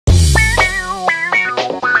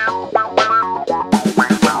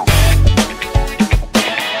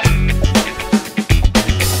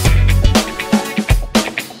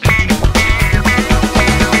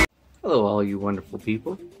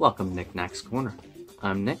people, welcome to Nick Nack's Corner.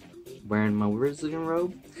 I'm Nick, wearing my Wizarding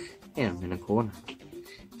robe, and I'm in a corner.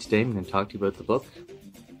 Today I'm going to talk to you about the book,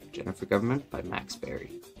 Jennifer Government by Max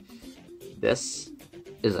Barry. This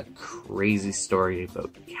is a crazy story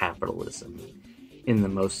about capitalism in the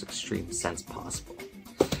most extreme sense possible.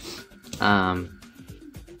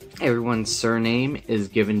 Everyone's surname is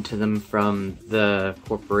given to them from the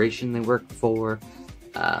corporation they work for.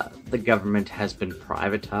 The government has been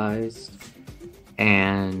privatized,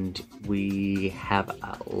 and we have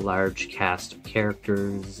a large cast of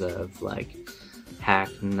characters of like Hack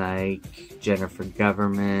Nike, Jennifer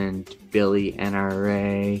Government, Billy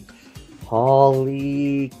NRA,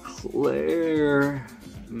 Holly, Claire,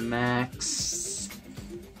 Max,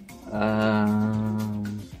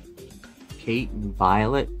 Kate and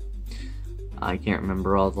Violet. I can't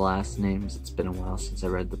remember all the last names. It's been a while since I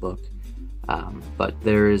read the book. But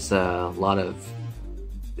there is a lot of...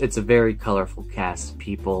 It's a very colorful cast of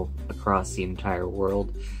people across the entire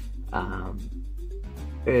world.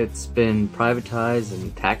 It's been privatized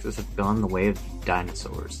and taxes have gone the way of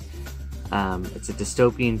dinosaurs. It's a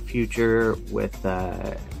dystopian future with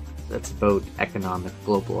that's about economic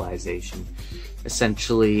globalization.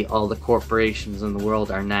 Essentially, all the corporations in the world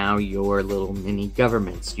are now your little mini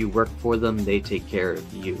governments. You work for them, they take care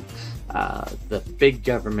of you. The big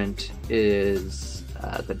government is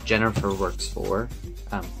that Jennifer works for.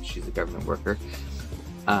 She's a government worker.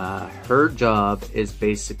 Her job is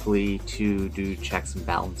basically to do checks and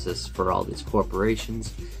balances for all these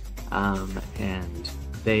corporations, and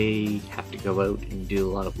they have to go out and do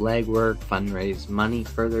a lot of legwork, fundraise money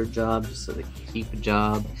for their jobs so they can keep a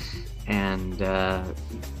job, and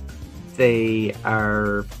they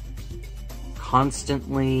are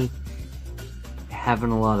constantly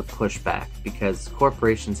having a lot of pushback because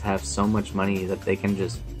corporations have so much money that they can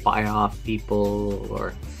just buy off people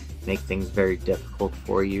or make things very difficult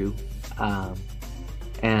for you.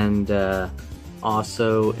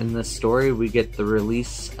 Also in this story we get the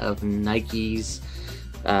release of Nike's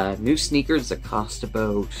new sneakers that cost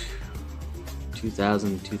about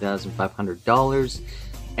 $2,500,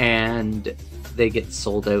 and they get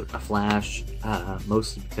sold out in a flash,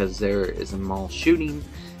 mostly because there is a mall shooting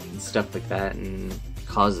and stuff like that, and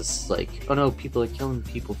causes like, oh no, people are killing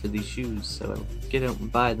people for these shoes, so get out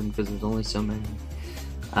and buy them because there's only so many.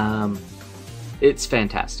 It's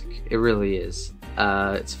fantastic. It really is.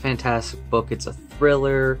 It's a fantastic book. It's a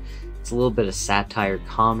thriller. It's a little bit of satire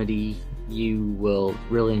comedy. You will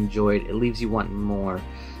really enjoy it. It leaves you wanting more.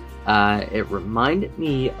 It reminded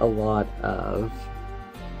me a lot of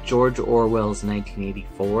George Orwell's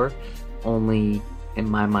 1984, only in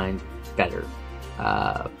my mind better.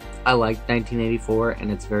 I like 1984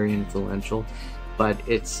 and it's very influential, but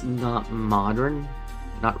it's not modern,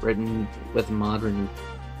 not written with modern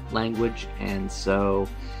language, and so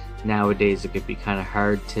nowadays it could be kind of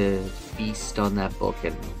hard to feast on that book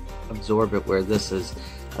and absorb it, where this is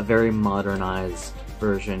a very modernized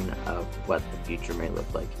version of what the future may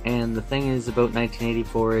look like. And the thing is about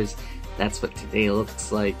 1984 is that's what today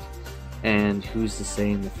looks like, and who's to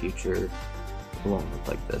say in the future it won't look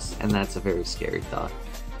like this, and that's a very scary thought.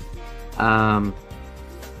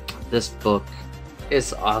 This book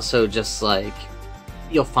is also just like,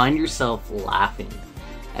 you'll find yourself laughing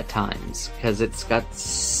at times because it's got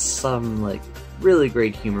some like really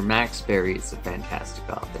great humor. Max Barry is a fantastic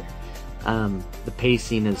author. The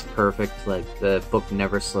pacing is perfect. Like, the book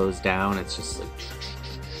never slows down. It's just like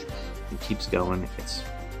it keeps going. It's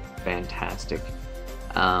fantastic.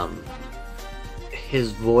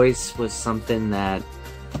 His voice was something that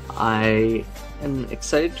I am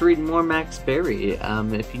excited to read more Max Barry.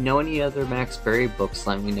 If you know any other Max Barry books,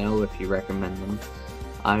 let me know if you recommend them.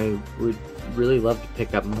 I would really love to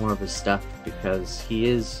pick up more of his stuff because he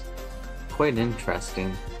is quite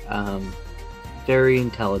interesting. Very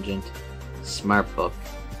intelligent, smart book.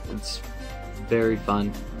 It's very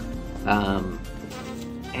fun.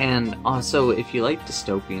 And also, if you like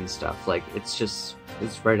dystopian stuff, like, it's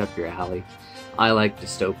right up your alley. I like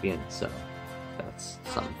dystopian, so that's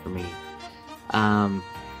something for me.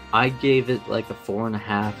 I gave it like a 4.5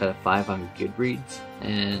 out of 5 on Goodreads,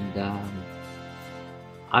 and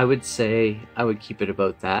I would say I would keep it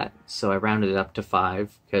about that, so I rounded it up to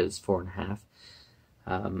 5 because 4.5.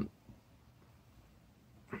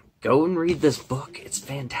 Go and read this book. It's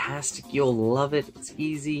fantastic. You'll love it. It's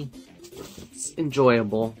easy. It's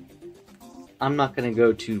enjoyable. I'm not going to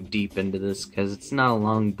go too deep into this because it's not a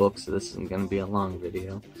long book, so this isn't going to be a long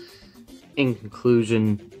video. In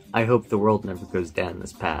conclusion, I hope the world never goes down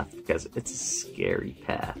this path because it's a scary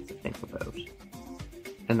path to think about.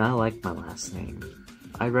 And I like my last name.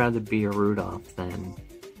 I'd rather be a Rudolph than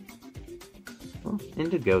Well,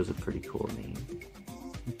 Indigo's a pretty cool name.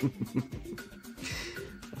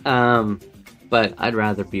 But I'd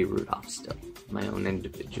rather be Rudolph still, my own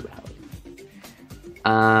individuality.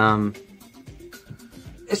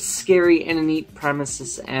 It's scary and a neat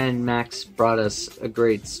premises, and Max brought us a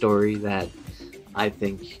great story that I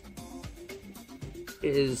think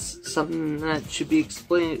is something that should be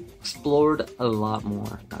explored a lot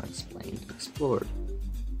more. Not explained, explored.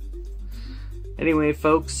 Anyway,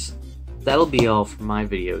 folks, that'll be all for my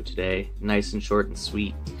video today. Nice and short and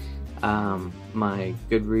sweet. My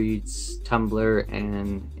Goodreads, Tumblr,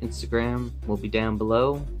 and Instagram will be down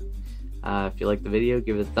below. If you like the video,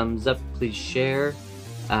 give it a thumbs up. Please share.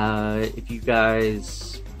 If you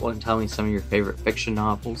guys want to tell me some of your favorite fiction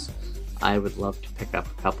novels, I would love to pick up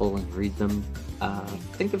a couple and read them.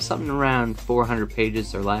 Think of something around 400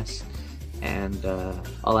 pages or less, and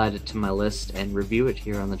I'll add it to my list and review it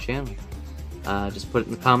here on the channel. Just put it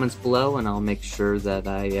in the comments below, and I'll make sure that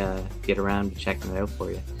I get around to checking it out for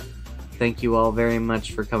you. Thank you all very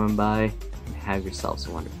much for coming by, and have yourselves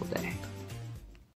a wonderful day.